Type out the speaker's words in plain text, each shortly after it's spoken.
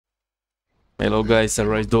Hello guys,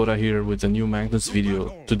 Ar1se here with a new Magnus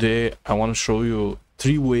video. Today I want to show you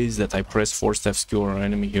 3 ways that I press Forcestaff Skewer on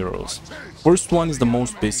enemy heroes. First one is the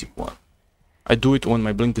most basic one. I do it when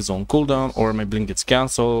my blink is on cooldown or my blink gets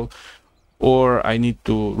cancelled, or I need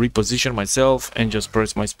to reposition myself and just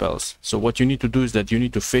press my spells. So what you need to do is that you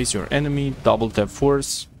need to face your enemy, double tap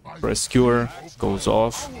force, press Skewer, goes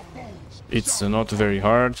off. It's not very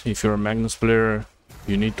hard. If you're a Magnus player,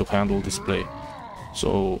 you need to handle this play.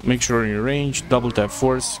 So make sure you're in range, double tap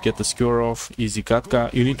force, get the Skewer off, easy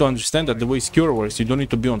katka. You need to understand that the way Skewer works, you don't need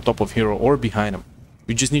to be on top of hero or behind him.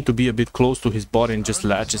 You just need to be a bit close to his body and just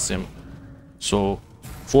latches him. So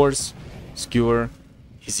force, Skewer,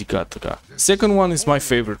 easy katka. Second one is my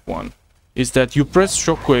favorite one. Is that you press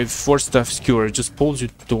shockwave, Forcestaff Skewer, it just pulls you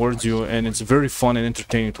towards you, and it's very fun and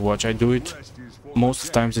entertaining to watch. I do it most of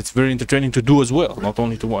the times. It's very entertaining to do as well, not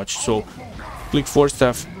only to watch. So click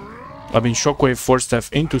Forcestaff, shockwave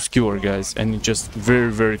Forcestaff into Skewer, guys, and it's just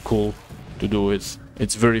very cool to do it.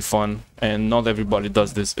 It's very fun, and not everybody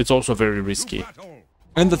does this. It's also very risky.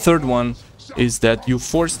 And the third one is that you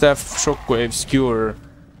Forcestaff shockwave Skewer,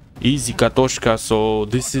 easy katoshka. So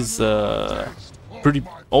this is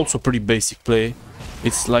pretty basic play.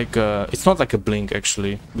 It's like it's not like a blink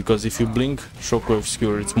actually, because if you blink shockwave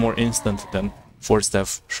Skewer, it's more instant than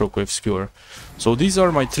Forcestaff shockwave Skewer. So these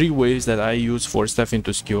are my 3 ways that I use Forcestaff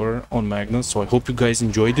into Skewer on Magnus. So I hope you guys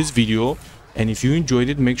enjoyed this video, and if you enjoyed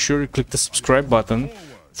it, make sure you click the subscribe button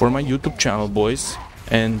for my YouTube channel, boys,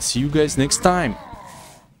 and see you guys next time.